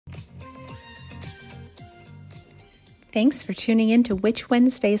Thanks for tuning in to Witch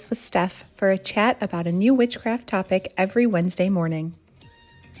Wednesdays with Steph for a chat about a new witchcraft topic every Wednesday morning.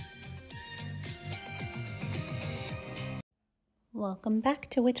 Welcome back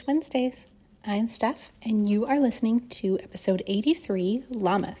to Witch Wednesdays. I'm Steph, and you are listening to episode 83,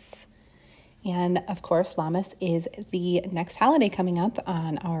 Lammas. And of course, Lammas is the next holiday coming up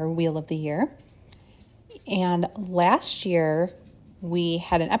on our Wheel of the Year. And last year, we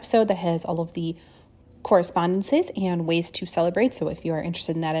had an episode that has all of the correspondences and ways to celebrate. So if you are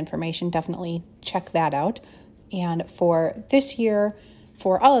interested in that information, definitely check that out. And for this year,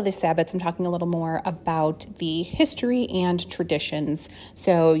 for all of the Sabbats, I'm talking a little more about the history and traditions.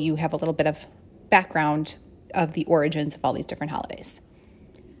 So you have a little bit of background of the origins of all these different holidays.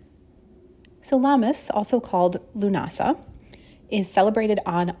 So Lammas, also called Lunasa, is celebrated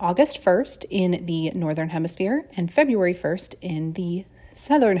on August 1st in the Northern Hemisphere and February 1st in the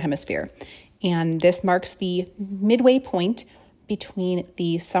Southern Hemisphere. And this marks the midway point between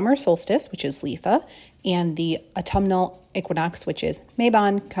the summer solstice, which is Litha, and the autumnal equinox, which is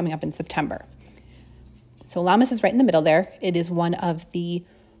Mabon, coming up in September. So Lammas is right in the middle there. It is one of the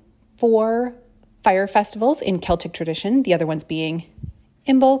 4 fire festivals in Celtic tradition, the other ones being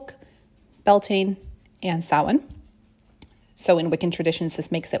Imbolc, Beltane, and Samhain. So in Wiccan traditions,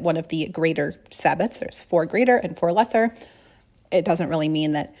 this makes it one of the greater Sabbats. There's 4 greater and 4 lesser. It doesn't really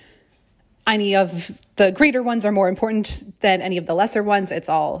mean that any of the greater ones are more important than any of the lesser ones. It's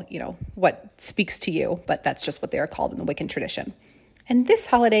all, what speaks to you, but that's just what they are called in the Wiccan tradition. And this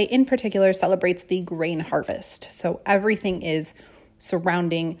holiday in particular celebrates the grain harvest. So everything is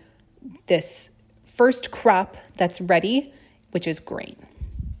surrounding this first crop that's ready, which is grain.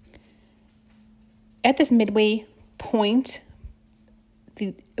 At this midway point,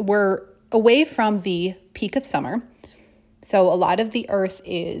 we're away from the peak of summer. So a lot of the earth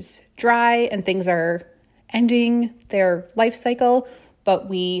is dry and things are ending their life cycle, but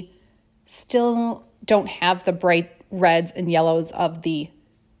we still don't have the bright reds and yellows of the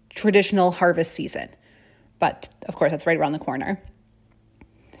traditional harvest season. But of course, that's right around the corner.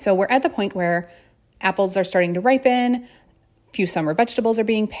 So we're at the point where apples are starting to ripen, a few summer vegetables are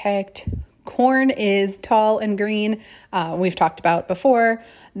being picked, corn is tall and green. We've talked about before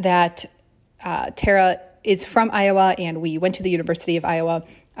that Tara is from Iowa, and we went to the University of Iowa.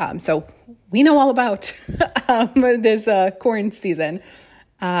 So we know all about this corn season.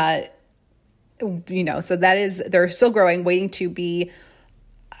 So that is, they're still growing, waiting to be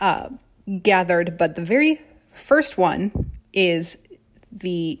gathered. But the very first one is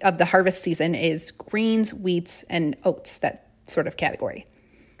of the harvest season is greens, wheats, and oats, that sort of category.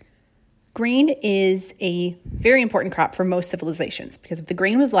 Grain is a very important crop for most civilizations because if the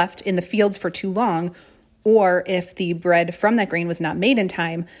grain was left in the fields for too long, or if the bread from that grain was not made in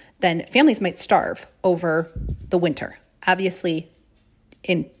time, then families might starve over the winter. Obviously,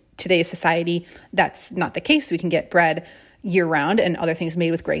 in today's society, that's not the case. We can get bread year-round and other things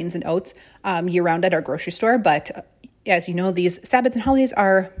made with grains and oats year-round at our grocery store. But as you know, these Sabbats and holidays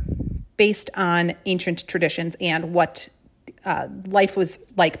are based on ancient traditions and what life was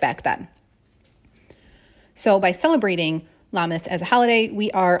like back then. So by celebrating Lammas as a holiday,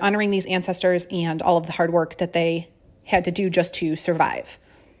 we are honoring these ancestors and all of the hard work that they had to do just to survive.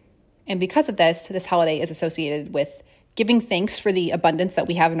 And because of this holiday is associated with giving thanks for the abundance that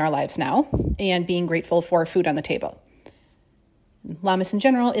we have in our lives now and being grateful for food on the table. Lammas in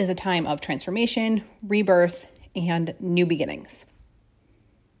general is a time of transformation, rebirth, and new beginnings.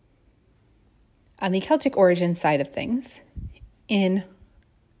 On the Celtic origin side of things, in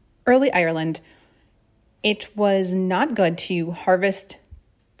early Ireland, it was not good to harvest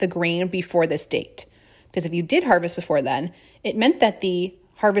the grain before this date, because if you did harvest before then, it meant that the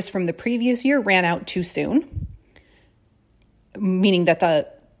harvest from the previous year ran out too soon, meaning that the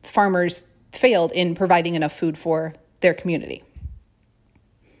farmers failed in providing enough food for their community.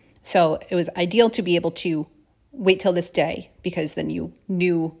 So it was ideal to be able to wait till this day, because then you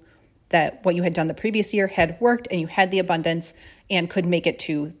knew that what you had done the previous year had worked and you had the abundance and could make it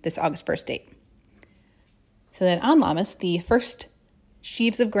to this August 1st date. So then on Lammas, the first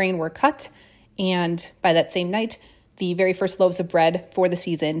sheaves of grain were cut, and by that same night, the very first loaves of bread for the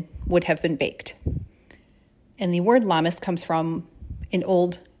season would have been baked. And the word Lammas comes from an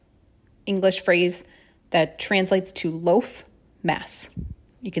old English phrase that translates to loaf, mass.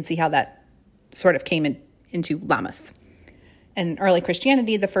 You can see how that sort of came into Lammas. In early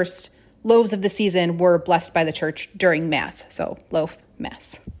Christianity, the first loaves of the season were blessed by the church during Mass, so loaf,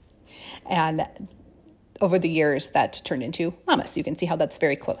 mass. And over the years, that turned into Lammas. You can see how that's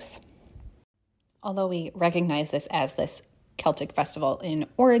very close. Although we recognize this as this Celtic festival in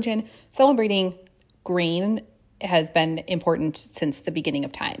origin, celebrating grain has been important since the beginning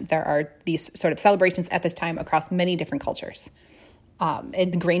of time. There are these sort of celebrations at this time across many different cultures.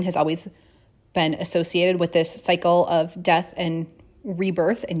 And grain has always been associated with this cycle of death and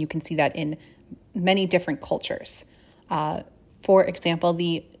rebirth, and you can see that in many different cultures. For example,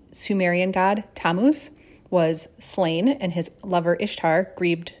 the Sumerian god Tammuz was slain, and his lover Ishtar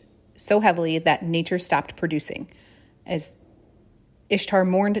grieved so heavily that nature stopped producing. As Ishtar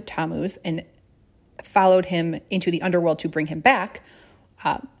mourned Tammuz and followed him into the underworld to bring him back,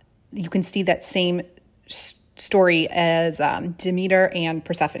 you can see that same story as Demeter and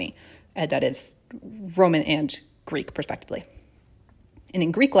Persephone. That is Roman and Greek, respectively. And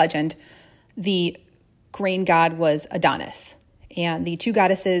in Greek legend, the grain god was Adonis. And the two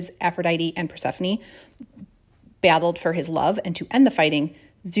goddesses, Aphrodite and Persephone, battled for his love. And to end the fighting,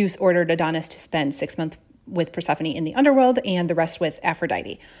 Zeus ordered Adonis to spend 6 months with Persephone in the underworld and the rest with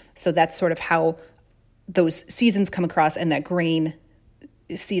Aphrodite. So that's sort of how those seasons come across, and that grain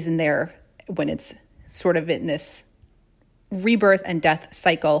season there, when it's sort of in this rebirth and death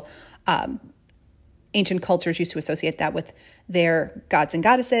cycle. Ancient cultures used to associate that with their gods and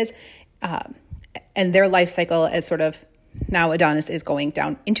goddesses and their life cycle, as sort of now Adonis is going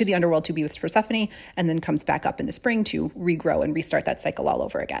down into the underworld to be with Persephone and then comes back up in the spring to regrow and restart that cycle all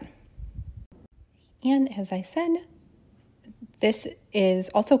over again. And as I said, this is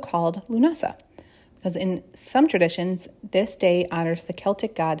also called Lughnasadh, because in some traditions, this day honors the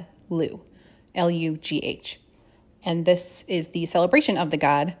Celtic god Lugh, L-U-G-H. And this is the celebration of the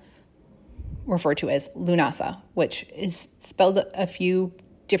god referred to as Lughnasadh, which is spelled a few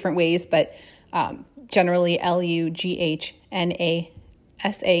different ways, but generally Lughnasadh.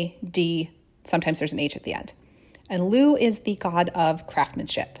 Sometimes there's an H at the end. And Lugh is the god of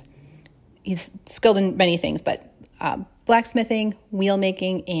craftsmanship. He's skilled in many things, but blacksmithing, wheel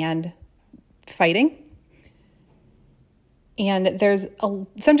making, and fighting. And there's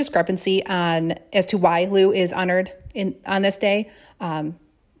some discrepancy as to why Lugh is honored on this day.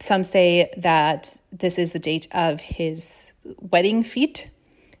 Some say that this is the date of his wedding feat,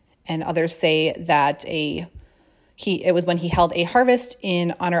 and others say that it was when he held a harvest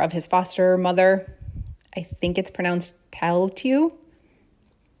in honor of his foster mother. I think it's pronounced Taltu,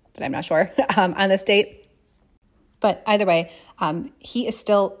 but I'm not sure on this date. But either way, he is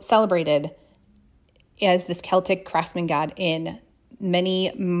still celebrated as this Celtic craftsman god in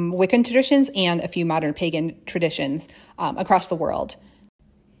many Wiccan traditions and a few modern pagan traditions across the world.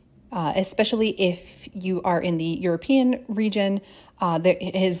 Especially if you are in the European region,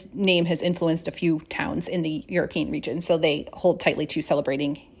 his name has influenced a few towns in the European region, so they hold tightly to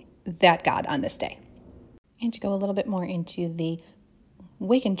celebrating that god on this day. And to go a little bit more into the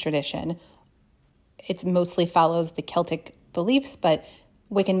Wiccan tradition, it mostly follows the Celtic beliefs, but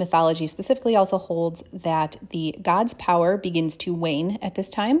Wiccan mythology specifically also holds that the god's power begins to wane at this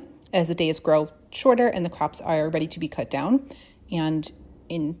time as the days grow shorter and the crops are ready to be cut down. And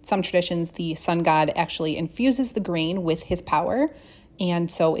in some traditions, the sun god actually infuses the grain with his power, and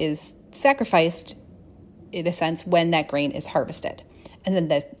so is sacrificed, in a sense, when that grain is harvested. And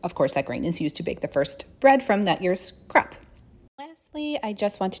then, of course, that grain is used to bake the first bread from that year's crop. Lastly, I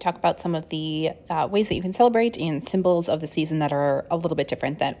just want to talk about some of the ways that you can celebrate and symbols of the season that are a little bit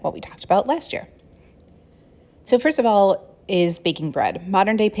different than what we talked about last year. So first of all is baking bread.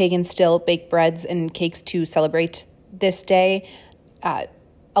 Modern day pagans still bake breads and cakes to celebrate this day.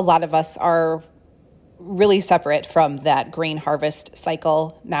 A lot of us are really separate from that grain harvest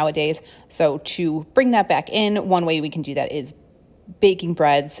cycle nowadays. So to bring that back in, one way we can do that is baking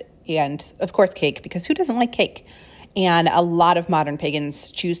breads and, of course, cake, because who doesn't like cake? And a lot of modern pagans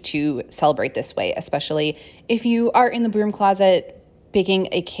choose to celebrate this way, especially if you are in the broom closet baking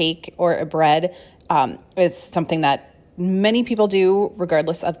a cake or a bread. It's something that many people do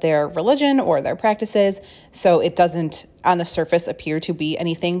regardless of their religion or their practices. So it doesn't on the surface appear to be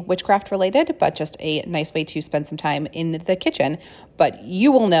anything witchcraft related, but just a nice way to spend some time in the kitchen. But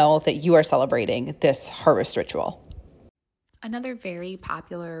you will know that you are celebrating this harvest ritual. Another very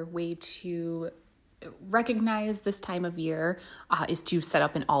popular way to recognize this time of year is to set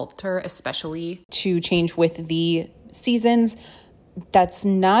up an altar, especially to change with the seasons. That's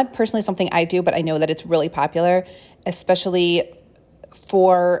not personally something I do, but I know that it's really popular, especially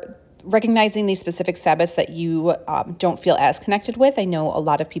for recognizing these specific Sabbaths that you don't feel as connected with. I know a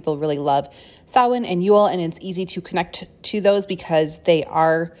lot of people really love Samhain and Yule, and it's easy to connect to those because they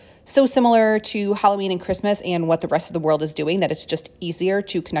are so similar to Halloween and Christmas and what the rest of the world is doing that it's just easier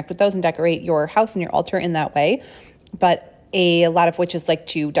to connect with those and decorate your house and your altar in that way. But a lot of witches like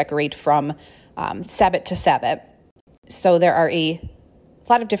to decorate from Sabbath to Sabbath. So there are a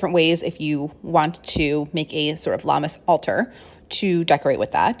a lot of different ways if you want to make a sort of Lammas altar to decorate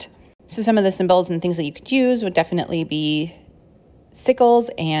with that. So some of the symbols and things that you could use would definitely be sickles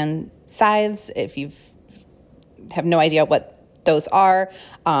and scythes. If you have no idea what those are,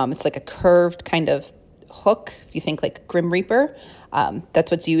 it's like a curved kind of hook. If you think like Grim Reaper,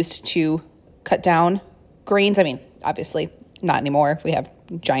 that's what's used to cut down grains. I mean, obviously not anymore. We have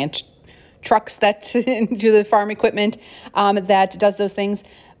giant trucks that do the farm equipment that does those things.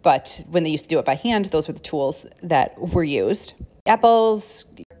 But when they used to do it by hand, those were the tools that were used. Apples,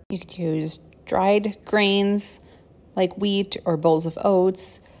 you could use dried grains like wheat or bowls of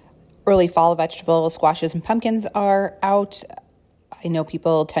oats. Early fall vegetables, squashes and pumpkins are out. I know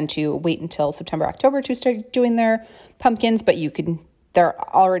people tend to wait until September, October to start doing their pumpkins, but they're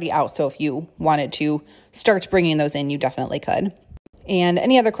already out. So if you wanted to start bringing those in, you definitely could. And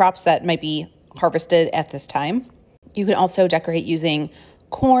any other crops that might be harvested at this time. You can also decorate using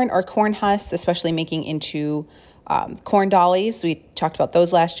corn or corn husks, especially making into corn dollies. We talked about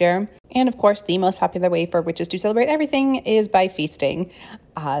those last year. And of course, the most popular way for witches to celebrate everything is by feasting.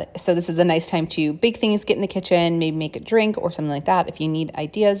 So this is a nice time to bake things, get in the kitchen, maybe make a drink or something like that. If you need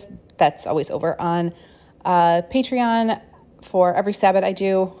ideas, that's always over on Patreon. For every Sabbath, I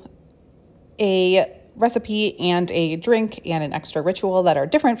do a recipe and a drink and an extra ritual that are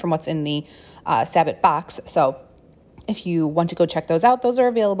different from what's in the Sabbath box. So if you want to go check those out, those are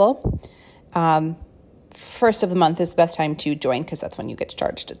available. First of the month is the best time to join because that's when you get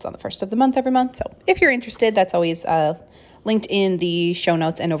charged. It's on the first of the month every month. So if you're interested, that's always linked in the show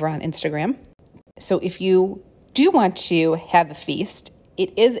notes and over on Instagram. So if you do want to have a feast,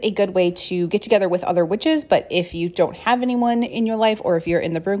 it is a good way to get together with other witches. But if you don't have anyone in your life, or if you're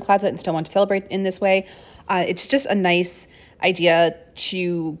in the broom closet and still want to celebrate in this way, it's just a nice idea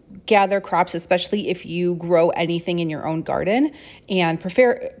to gather crops, especially if you grow anything in your own garden, and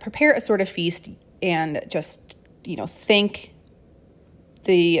prepare a sort of feast and just, thank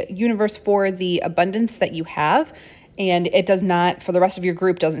the universe for the abundance that you have. And it does not, for the rest of your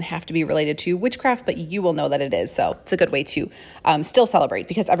group, doesn't have to be related to witchcraft, but you will know that it is. So it's a good way to still celebrate,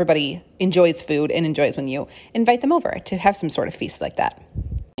 because everybody enjoys food and enjoys when you invite them over to have some sort of feast like that.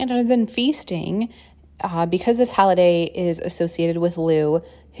 And other than feasting, because this holiday is associated with Lugh,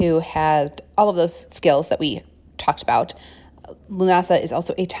 who had all of those skills that we talked about, Lughnasadh is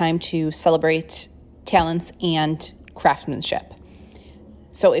also a time to celebrate talents and craftsmanship.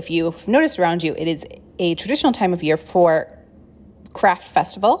 So if you've noticed around you, it is a traditional time of year for craft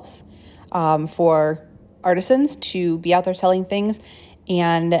festivals, for artisans to be out there selling things.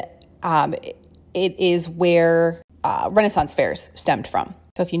 And it is where Renaissance fairs stemmed from.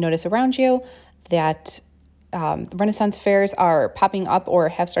 So if you notice around you that Renaissance fairs are popping up or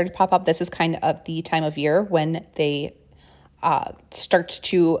have started to pop up, this is kind of the time of year when they start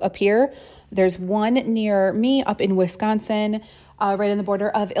to appear. There's one near me up in Wisconsin, right on the border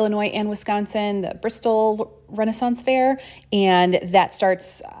of Illinois and Wisconsin, the Bristol Renaissance Fair. And that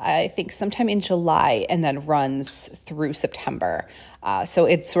starts, I think, sometime in July and then runs through September. So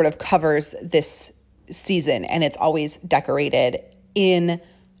it sort of covers this season, and it's always decorated in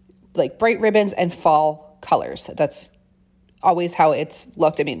like bright ribbons and fall colors. That's always how it's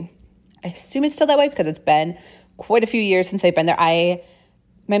looked. I mean, I assume it's still that way because it's been quite a few years since I've been there.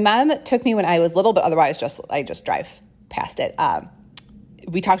 My mom took me when I was little, but otherwise I just drive past it.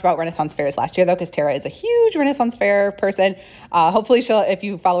 We talked about Renaissance fairs last year, though, because Tara is a huge Renaissance fair person. Hopefully if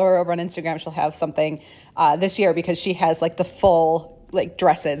you follow her over on Instagram, she'll have something this year, because she has like the full like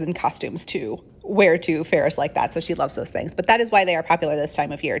dresses and costumes to wear to fairs like that. So she loves those things. But that is why they are popular this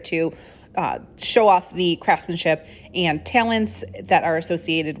time of year, to show off the craftsmanship and talents that are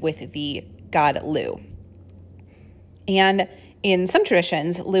associated with the god Lugh. And in some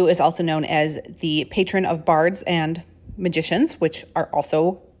traditions, Lugh is also known as the patron of bards and magicians, which are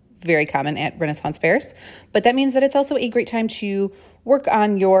also very common at Renaissance fairs. But that means that it's also a great time to work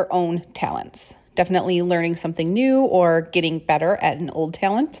on your own talents. Definitely learning something new or getting better at an old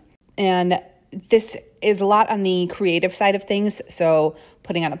talent. And this is a lot on the creative side of things. So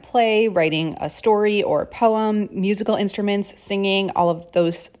putting on a play, writing a story or a poem, musical instruments, singing, all of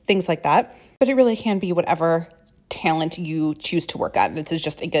those things like that. But it really can be whatever talent you choose to work on. This is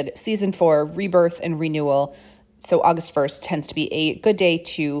just a good season for rebirth and renewal. So August 1st tends to be a good day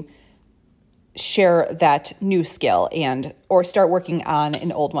to share that new skill or start working on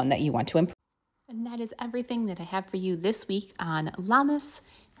an old one that you want to improve. And that is everything that I have for you this week on Lammas.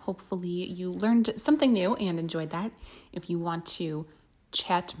 Hopefully you learned something new and enjoyed that. If you want to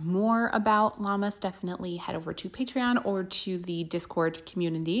chat more about Lammas, definitely head over to Patreon or to the Discord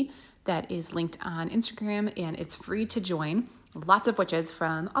community that is linked on Instagram, and it's free to join. lots of witches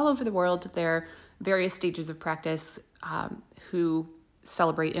from all over the world. They're various stages of practice who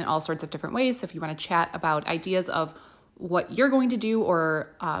celebrate in all sorts of different ways. So if you want to chat about ideas of what you're going to do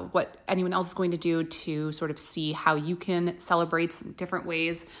or what anyone else is going to do to sort of see how you can celebrate in different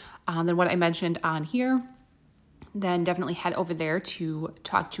ways than what I mentioned on here, then definitely head over there to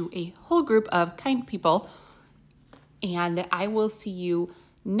talk to a whole group of kind people. And I will see you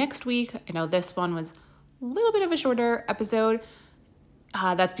next week. I know this one was a little bit of a shorter episode.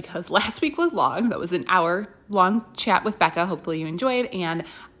 That's because last week was long. That was an hour-long chat with Becca. Hopefully you enjoyed. And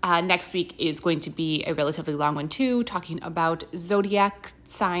next week is going to be a relatively long one too, talking about zodiac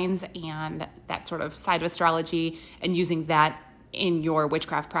signs and that sort of side of astrology and using that in your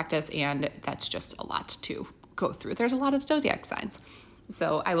witchcraft practice. And that's just a lot to go through. There's a lot of zodiac signs.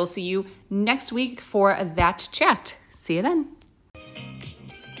 So I will see you next week for that chat. See you then.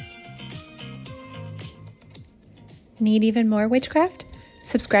 Need even more witchcraft?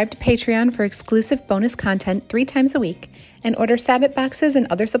 Subscribe to Patreon for exclusive bonus content 3 times a week and order Sabbath boxes and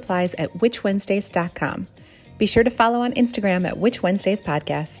other supplies at witchwednesdays.com. Be sure to follow on Instagram at Witch Wednesdays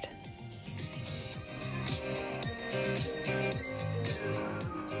Podcast.